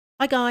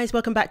Hi guys,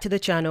 welcome back to the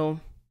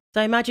channel.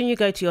 So imagine you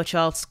go to your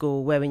child's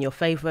school wearing your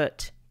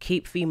favourite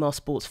Keep Female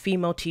Sports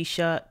Female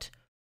t-shirt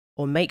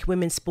or Make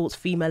Women's Sports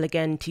Female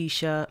Again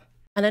t-shirt,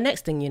 and the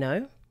next thing you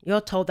know,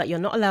 you're told that you're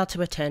not allowed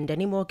to attend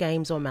any more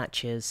games or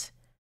matches,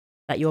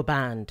 that you're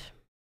banned.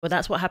 Well,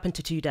 that's what happened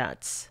to two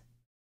dads.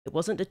 It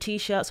wasn't the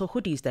t-shirts or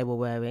hoodies they were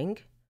wearing,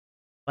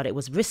 but it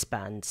was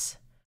wristbands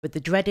with the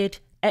dreaded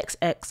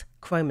XX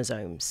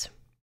chromosomes.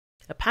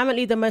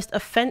 Apparently the most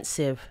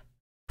offensive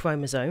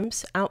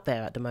chromosomes out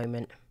there at the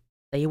moment.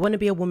 So you want to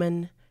be a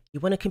woman, you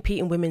want to compete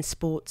in women's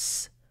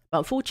sports, but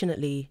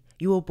unfortunately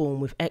you were born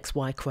with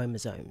XY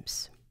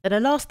chromosomes. So the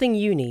last thing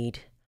you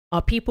need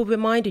are people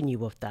reminding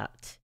you of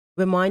that,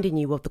 reminding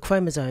you of the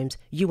chromosomes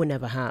you will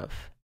never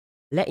have,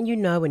 letting you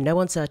know in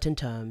no uncertain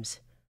terms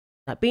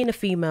that being a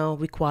female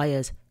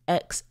requires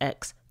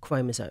XX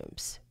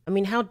chromosomes. I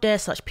mean, how dare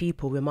such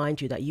people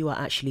remind you that you are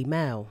actually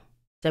male?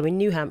 So in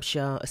New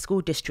Hampshire, a school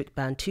district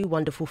banned two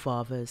wonderful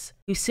fathers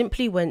who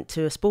simply went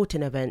to a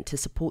sporting event to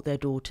support their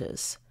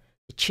daughters,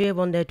 to cheer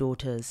on their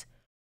daughters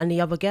and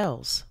the other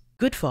girls.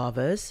 Good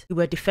fathers who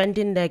were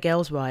defending their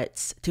girls'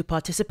 rights to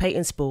participate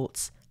in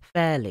sports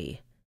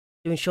fairly,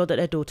 to ensure that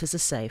their daughters are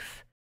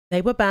safe.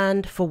 They were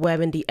banned for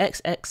wearing the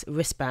XX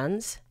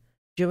wristbands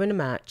during a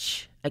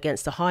match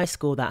against a high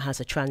school that has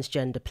a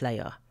transgender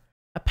player.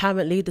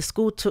 Apparently, the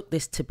school took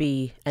this to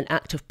be an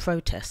act of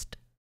protest.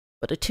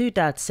 But the two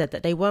dads said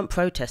that they weren't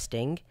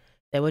protesting,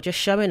 they were just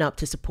showing up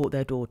to support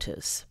their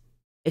daughters.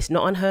 It's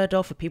not unheard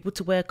of for people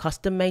to wear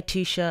custom-made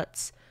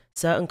t-shirts,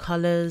 certain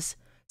colours,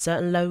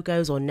 certain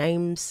logos or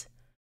names,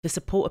 to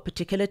support a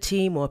particular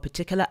team or a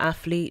particular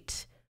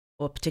athlete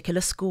or a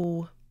particular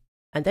school.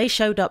 And they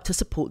showed up to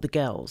support the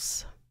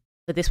girls.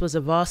 So this was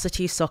a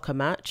varsity soccer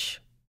match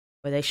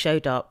where they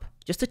showed up,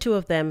 just the two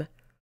of them,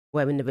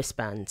 wearing the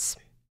wristbands.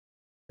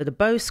 So the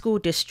Bow School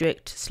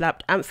District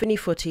slapped Anthony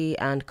Footy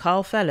and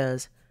Carl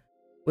Fellers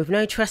with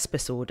no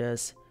trespass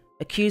orders,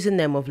 accusing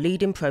them of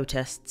leading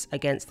protests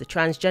against the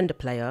transgender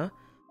player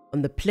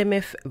on the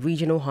Plymouth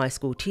Regional High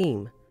School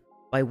team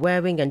by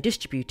wearing and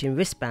distributing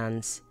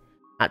wristbands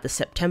at the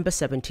September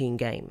 17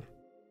 game.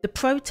 The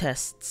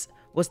protests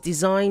was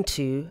designed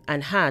to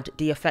and had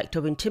the effect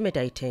of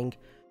intimidating,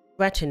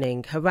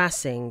 threatening,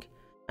 harassing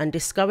and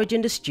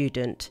discouraging the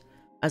student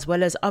as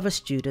well as other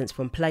students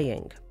from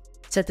playing,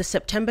 said the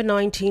September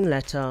 19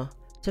 letter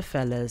to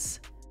Fellers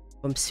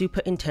from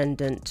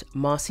Superintendent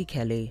Marcy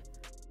Kelly,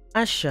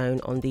 as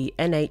shown on the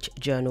NH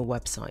Journal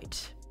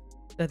website.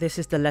 So this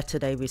is the letter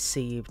they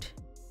received.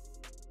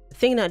 The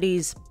thing that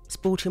these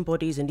sporting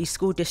bodies and these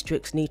school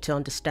districts need to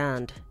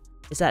understand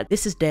is that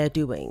this is their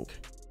doing.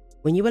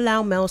 When you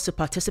allow males to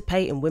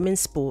participate in women's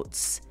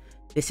sports,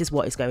 this is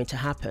what is going to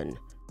happen.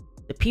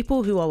 The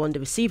people who are on the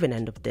receiving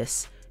end of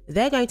this,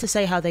 they're going to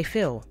say how they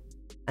feel,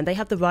 and they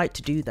have the right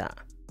to do that.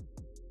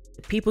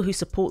 The people who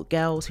support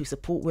girls, who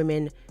support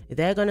women,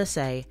 they're going to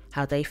say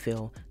how they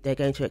feel. They're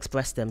going to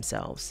express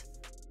themselves.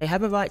 They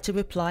have a right to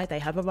reply. They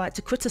have a right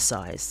to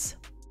criticize.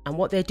 And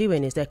what they're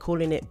doing is they're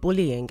calling it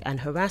bullying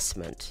and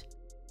harassment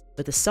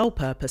for the sole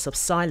purpose of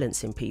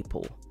silencing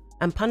people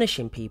and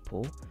punishing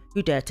people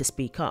who dare to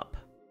speak up.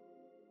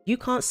 You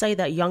can't say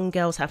that young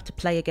girls have to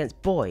play against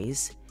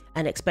boys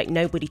and expect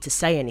nobody to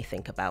say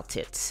anything about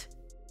it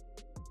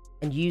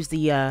and use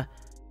the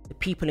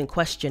people in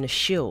question as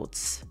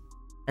shields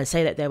and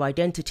say that their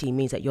identity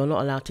means that you're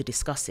not allowed to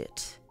discuss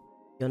it.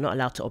 You're not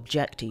allowed to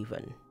object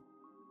even.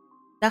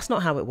 That's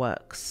not how it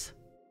works.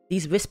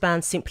 These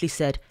wristbands simply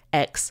said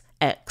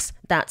XX,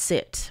 that's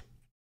it.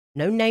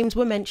 No names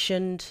were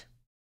mentioned.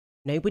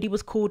 Nobody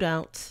was called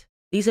out.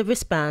 These are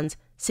wristbands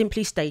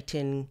simply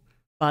stating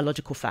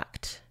biological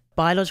fact.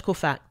 Biological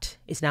fact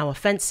is now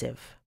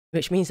offensive,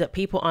 which means that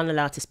people aren't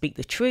allowed to speak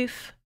the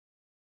truth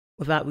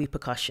without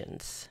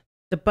repercussions.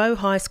 The Bow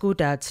High School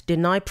dads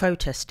deny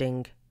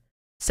protesting,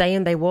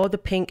 saying they wore the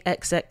pink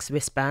XX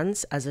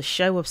wristbands as a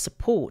show of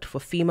support for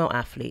female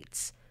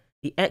athletes.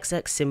 The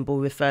XX symbol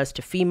refers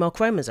to female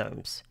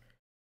chromosomes.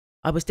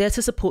 I was there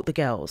to support the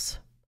girls.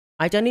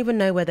 I don't even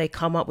know where they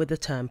come up with the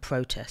term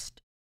protest.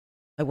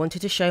 I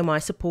wanted to show my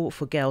support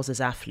for girls as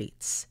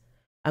athletes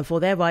and for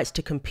their rights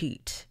to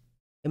compete.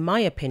 In my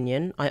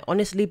opinion, I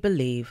honestly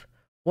believe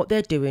what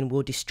they're doing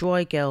will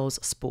destroy girls'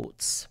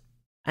 sports.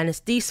 And it's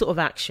these sort of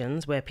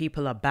actions where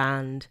people are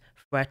banned,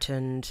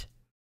 threatened.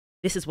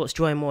 This is what's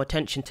drawing more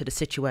attention to the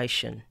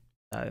situation.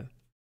 So,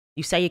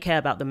 you say you care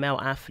about the male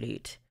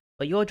athlete,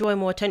 but you're drawing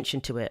more attention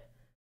to it.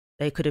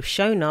 They could have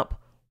shown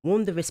up,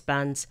 worn the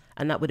wristbands,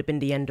 and that would have been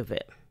the end of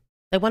it.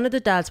 So one of the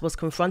dads was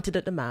confronted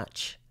at the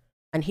match,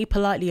 and he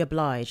politely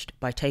obliged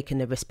by taking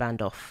the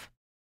wristband off.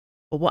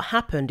 But what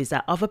happened is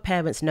that other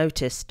parents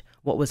noticed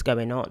what was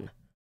going on,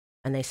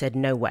 and they said,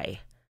 no way.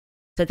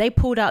 So they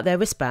pulled out their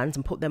wristbands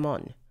and put them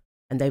on,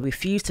 and they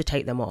refused to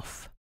take them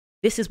off.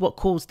 This is what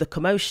caused the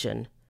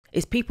commotion,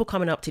 is people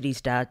coming up to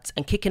these dads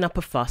and kicking up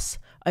a fuss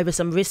over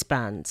some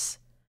wristbands.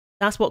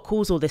 That's what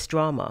caused all this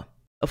drama.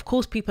 Of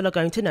course, people are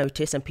going to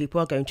notice and people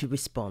are going to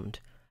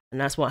respond.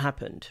 And that's what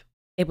happened.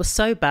 It was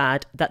so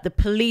bad that the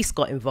police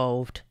got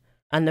involved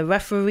and the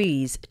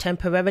referees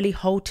temporarily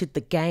halted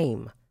the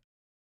game.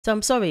 So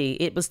I'm sorry,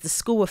 it was the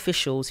school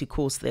officials who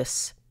caused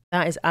this.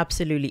 That is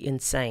absolutely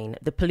insane.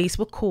 The police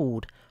were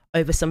called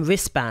over some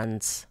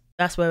wristbands.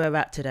 That's where we're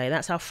at today.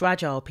 That's how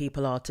fragile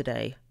people are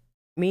today.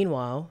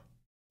 Meanwhile,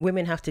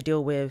 women have to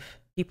deal with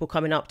people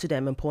coming up to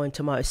them and pouring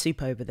tomato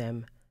soup over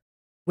them.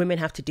 Women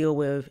have to deal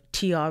with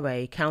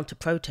TRA,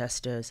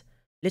 counter-protesters,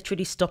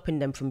 literally stopping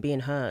them from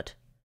being heard,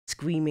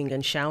 screaming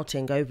and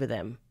shouting over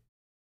them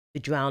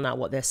to drown out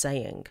what they're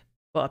saying.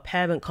 But a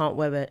parent can't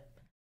wear a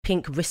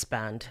pink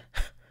wristband.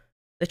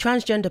 The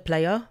transgender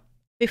player,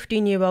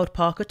 15-year-old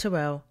Parker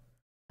Terrell,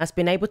 has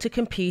been able to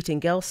compete in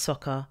girls'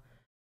 soccer,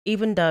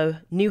 even though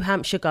New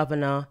Hampshire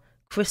Governor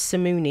Chris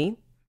Sununu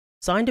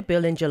signed a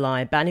bill in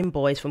July banning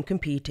boys from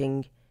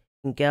competing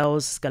in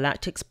girls'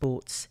 scholastic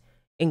sports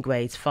in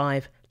grades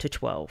 5 to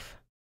 12.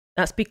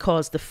 That's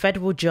because the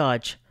federal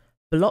judge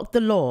blocked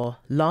the law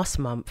last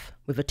month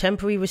with a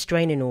temporary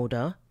restraining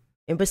order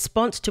in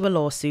response to a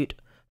lawsuit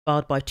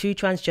filed by 2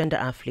 transgender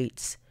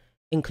athletes,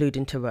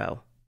 including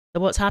Terrell.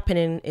 So what's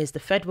happening is the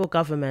federal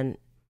government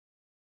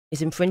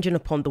is infringing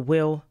upon the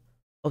will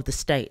of the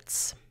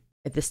states.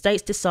 If the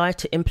states decide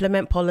to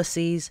implement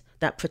policies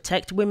that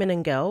protect women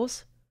and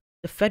girls,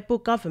 the federal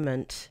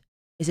government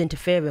is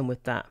interfering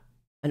with that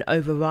and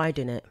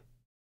overriding it,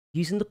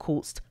 using the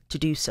courts to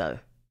do so.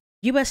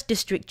 US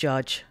District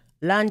Judge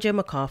Lanja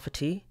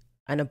McCafferty,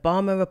 an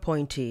Obama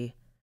appointee,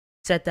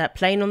 said that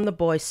playing on the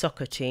boys'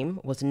 soccer team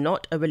was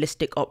not a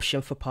realistic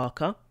option for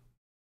Parker,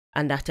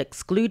 and that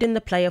excluding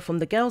the player from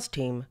the girls'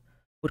 team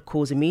would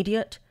cause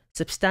immediate,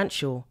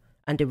 substantial,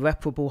 and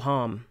irreparable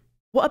harm.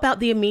 What about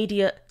the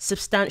immediate,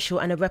 substantial,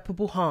 and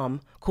irreparable harm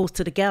caused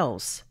to the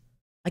girls?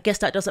 I guess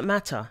that doesn't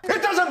matter.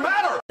 It doesn't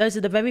matter! Those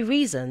are the very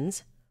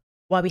reasons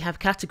why we have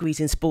categories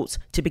in sports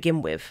to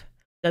begin with.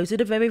 Those are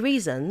the very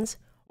reasons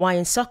why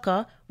in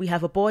soccer we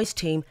have a boys'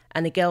 team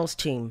and a girls'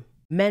 team,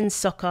 men's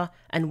soccer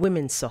and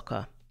women's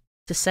soccer.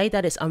 To say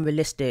that it's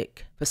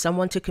unrealistic for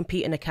someone to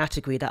compete in a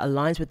category that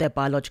aligns with their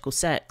biological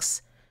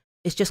sex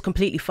is just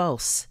completely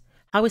false.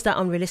 How is that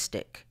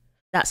unrealistic?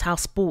 That's how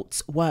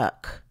sports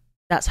work.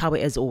 That's how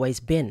it has always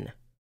been.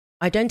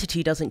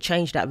 Identity doesn't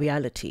change that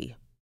reality.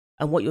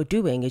 And what you're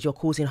doing is you're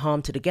causing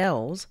harm to the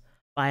girls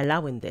by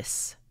allowing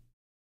this.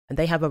 And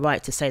they have a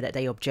right to say that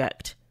they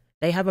object.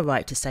 They have a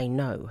right to say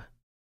no.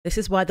 This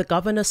is why the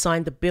governor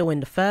signed the bill in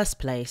the first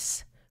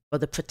place, for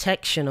the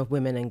protection of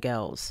women and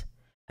girls.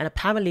 And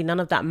apparently none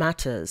of that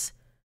matters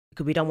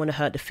because we don't want to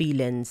hurt the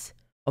feelings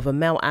of a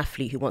male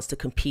athlete who wants to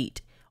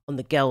compete on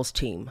the girls'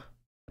 team.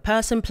 A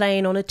person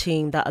playing on a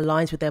team that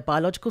aligns with their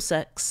biological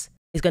sex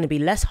is going to be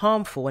less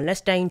harmful and less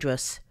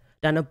dangerous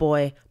than a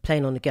boy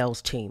playing on the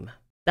girls' team.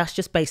 That's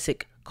just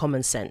basic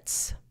common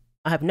sense.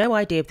 I have no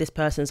idea if this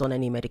person's on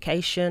any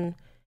medication,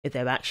 if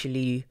they're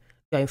actually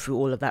going through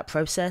all of that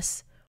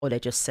process, or they're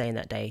just saying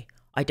that they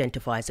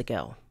identify as a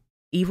girl.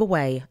 Either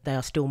way, they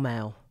are still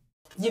male.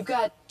 You've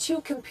got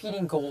 2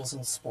 competing goals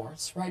in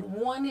sports, right?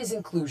 One is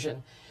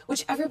inclusion,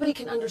 which everybody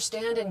can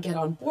understand and get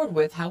on board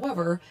with.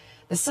 However,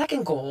 the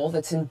second goal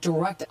that's in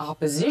direct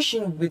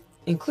opposition with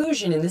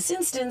inclusion in this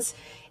instance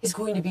is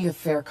going to be a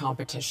fair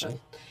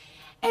competition.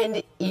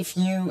 And if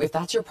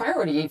that's your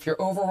priority, if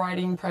your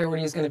overriding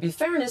priority is going to be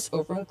fairness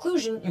over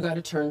inclusion, you got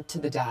to turn to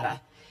the data.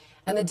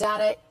 And the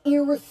data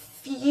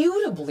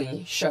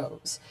irrefutably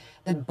shows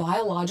that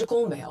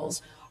biological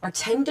males are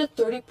 10 to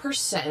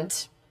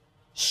 30%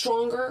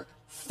 stronger,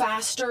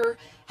 faster,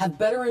 have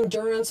better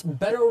endurance,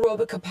 better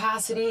aerobic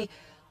capacity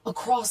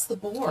across the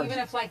board. Even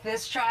if, like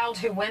this child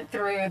who went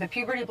through the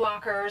puberty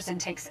blockers and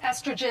takes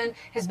estrogen,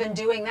 has been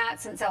doing that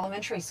since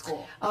elementary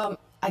school.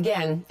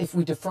 Again, if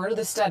we defer to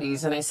the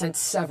studies, and I sent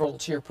several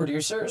to your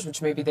producers,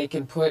 which maybe they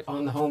can put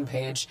on the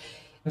homepage,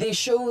 they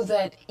show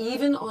that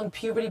even on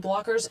puberty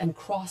blockers and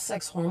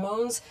cross-sex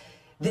hormones,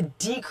 the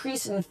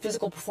decrease in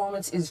physical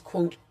performance is,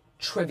 quote,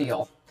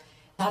 trivial.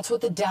 That's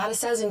what the data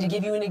says. And to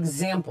give you an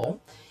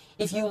example,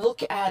 if you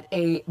look at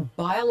a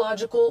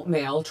biological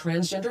male,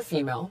 transgender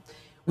female,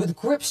 with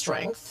grip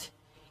strength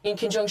in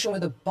conjunction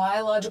with a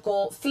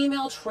biological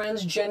female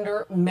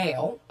transgender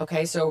male,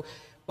 okay, so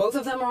both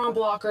of them are on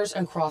blockers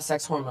and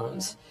cross-sex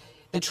hormones.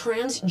 The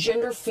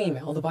transgender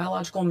female, the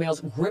biological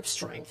male's grip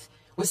strength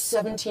was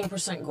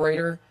 17%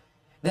 greater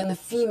than the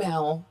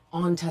female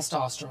on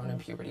testosterone and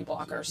puberty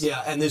blockers.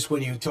 Yeah, and this,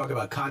 when you talk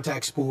about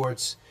contact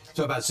sports, you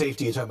talk about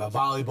safety, you talk about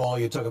volleyball,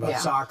 you talk about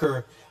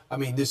soccer. I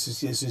mean, this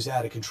is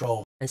out of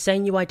control. And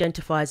saying you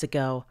identify as a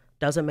girl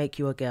doesn't make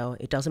you a girl.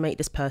 It doesn't make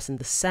this person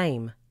the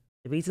same.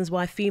 The reasons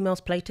why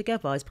females play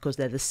together is because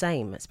they're the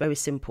same. It's very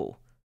simple.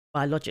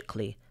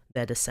 Biologically,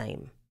 they're the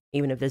same,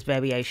 even if there's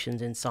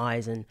variations in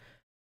size and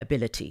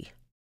ability.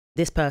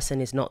 This person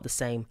is not the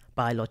same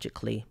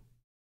biologically,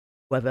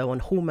 whether on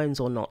hormones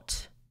or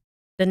not.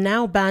 The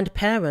now banned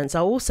parents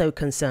are also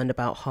concerned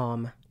about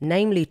harm,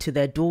 namely to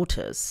their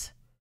daughters.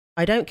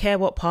 I don't care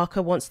what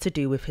Parker wants to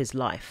do with his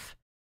life,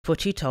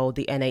 Footy told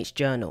the NH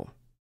Journal.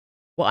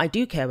 What I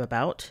do care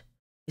about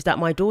is that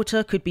my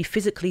daughter could be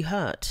physically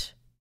hurt.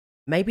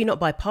 Maybe not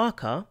by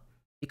Parker,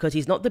 because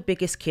he's not the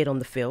biggest kid on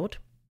the field,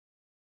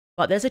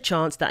 But there's a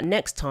chance that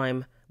next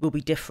time will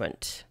be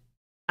different.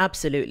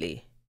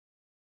 Absolutely.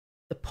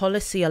 The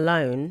policy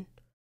alone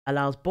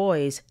allows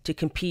boys to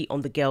compete on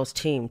the girls'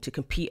 team, to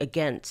compete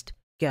against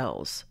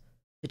girls.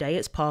 Today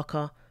it's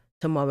Parker,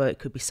 tomorrow it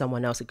could be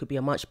someone else, it could be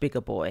a much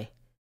bigger boy.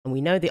 And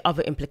we know the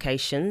other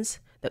implications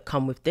that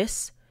come with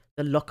this,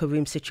 the locker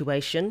room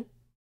situation,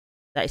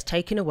 that is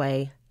taking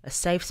away a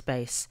safe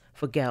space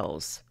for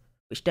girls,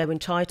 which they're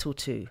entitled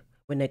to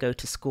when they go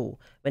to school,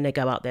 when they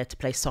go out there to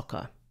play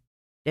soccer.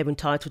 They're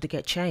entitled to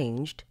get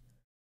changed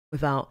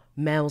without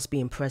males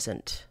being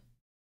present.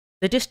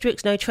 The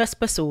district's no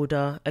trespass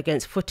order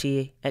against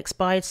footy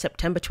expired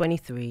September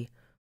 23,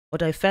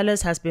 although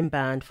Fellas has been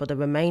banned for the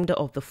remainder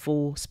of the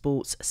full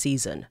sports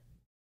season.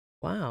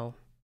 Wow.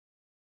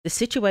 The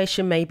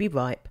situation may be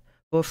ripe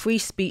for a free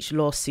speech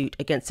lawsuit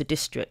against the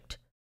district.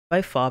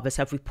 Both fathers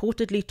have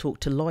reportedly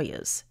talked to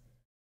lawyers.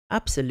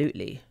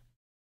 Absolutely.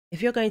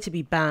 If you're going to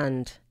be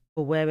banned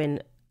for wearing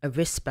a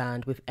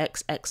wristband with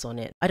XX on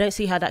it, I don't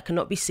see how that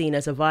cannot be seen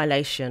as a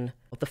violation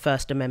of the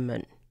First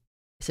Amendment.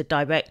 It's a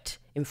direct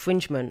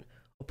infringement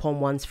upon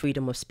one's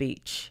freedom of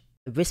speech.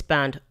 The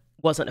wristband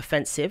wasn't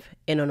offensive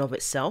in and of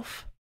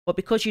itself, but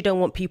because you don't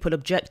want people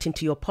objecting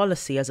to your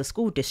policy as a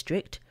school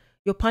district,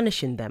 you're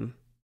punishing them.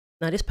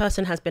 Now, this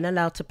person has been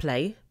allowed to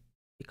play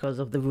because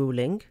of the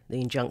ruling, the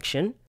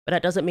injunction, but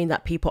that doesn't mean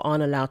that people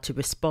aren't allowed to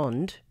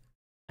respond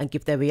and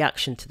give their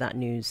reaction to that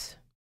news.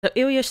 So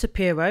Ilya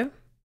Shapiro,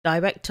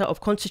 Director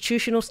of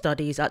Constitutional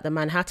Studies at the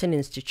Manhattan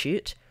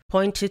Institute,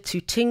 pointed to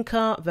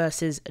Tinker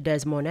versus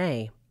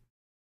Desmonet,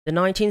 the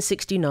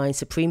 1969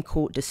 Supreme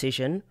Court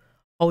decision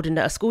holding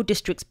that a school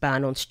district's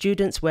ban on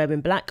students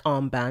wearing black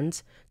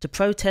armbands to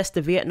protest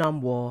the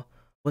Vietnam War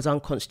was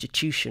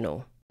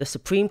unconstitutional. The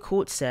Supreme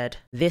Court said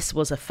this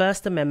was a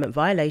First Amendment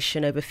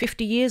violation over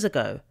 50 years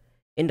ago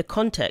in the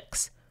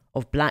context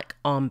of black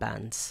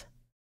armbands.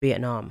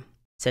 Vietnam,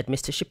 said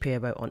Mr.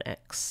 Shapiro on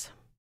X.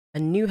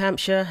 And New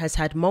Hampshire has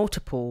had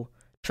multiple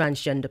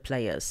transgender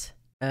players.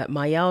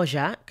 Maëlle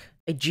Jacques,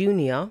 a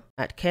junior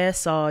at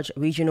Kearsarge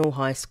Regional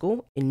High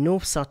School in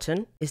North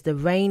Sutton, is the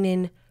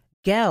reigning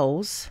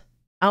girls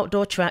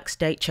outdoor track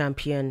state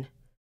champion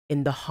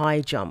in the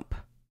high jump,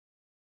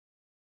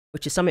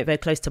 which is something very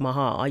close to my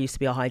heart. I used to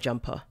be a high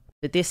jumper.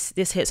 But this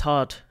hits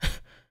hard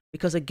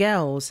because a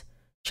girls'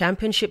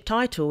 championship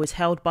title is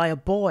held by a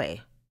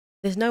boy.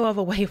 There's no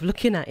other way of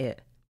looking at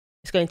it.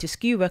 It's going to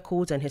skew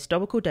records and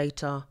historical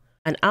data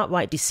and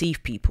outright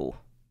deceive people.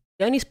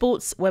 The only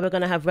sports where we're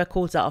going to have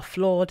records that are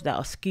flawed, that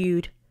are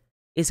skewed,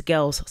 is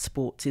girls'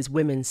 sports, is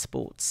women's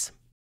sports.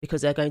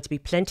 Because there are going to be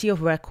plenty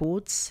of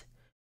records,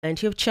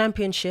 plenty of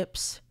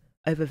championships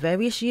over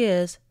various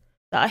years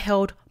that are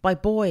held by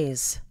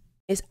boys.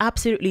 It's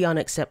absolutely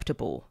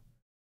unacceptable,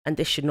 and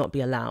this should not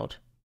be allowed.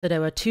 So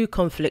there are two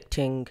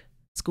conflicting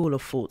school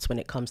of thoughts when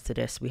it comes to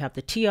this. We have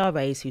the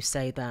TRAs who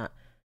say that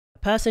a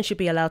person should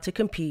be allowed to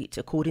compete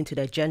according to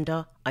their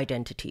gender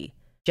identity.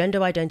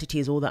 Gender identity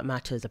is all that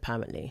matters,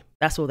 apparently.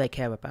 That's all they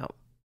care about.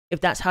 If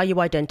that's how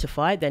you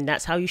identify, then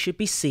that's how you should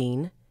be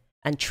seen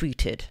and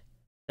treated.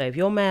 So if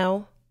you're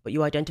male, but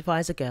you identify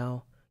as a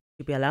girl,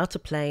 you'll be allowed to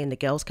play in the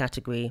girls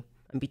category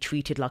and be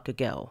treated like a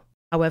girl.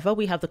 However,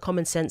 we have the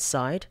common sense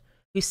side,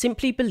 who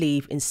simply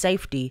believe in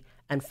safety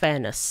and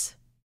fairness,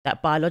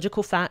 that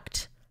biological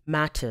fact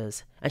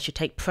matters and should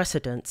take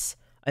precedence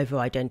over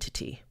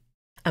identity.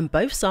 And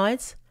both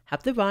sides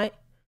have the right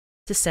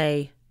to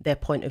say their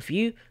point of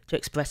view, to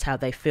express how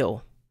they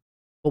feel.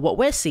 But what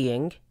we're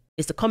seeing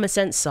is the common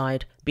sense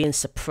side being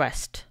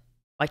suppressed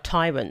by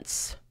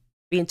tyrants,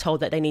 being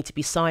told that they need to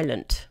be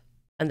silent.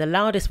 And the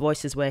loudest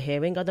voices we're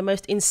hearing are the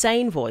most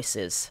insane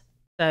voices.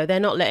 So they're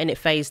not letting it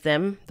faze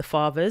them, the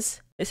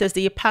fathers. It says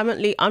the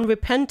apparently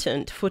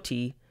unrepentant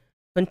footy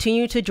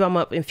continue to drum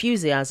up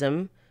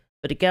enthusiasm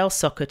for the girls'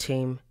 soccer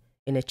team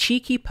in a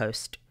cheeky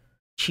post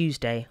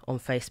Tuesday on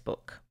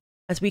Facebook.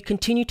 As we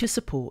continue to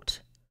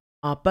support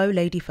our Bow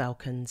Lady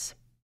Falcons,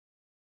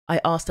 I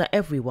ask that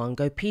everyone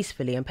go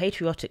peacefully and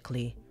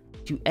patriotically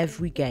to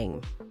every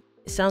game.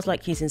 It sounds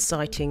like he's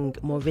inciting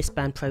more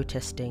wristband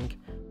protesting,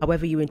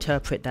 however you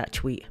interpret that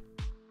tweet.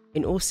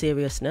 In all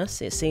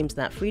seriousness, it seems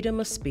that freedom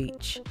of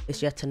speech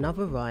is yet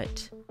another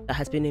right that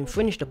has been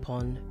infringed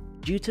upon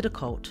due to the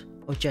cult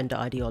of gender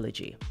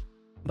ideology.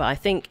 But I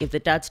think if the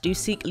dads do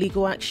seek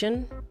legal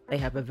action, they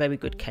have a very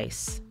good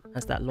case.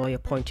 As that lawyer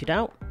pointed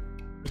out,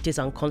 it is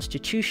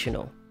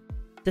unconstitutional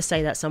to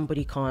say that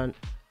somebody can't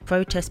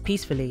protest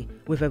peacefully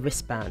with a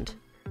wristband.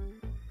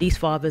 These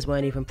fathers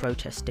weren't even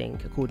protesting,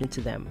 according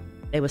to them.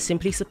 They were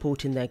simply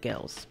supporting their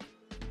girls.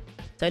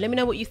 So let me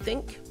know what you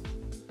think.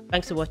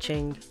 Thanks for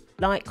watching.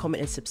 Like, comment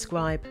and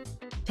subscribe.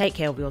 Take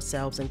care of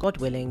yourselves, and God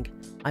willing,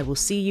 I will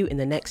see you in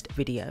the next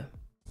video.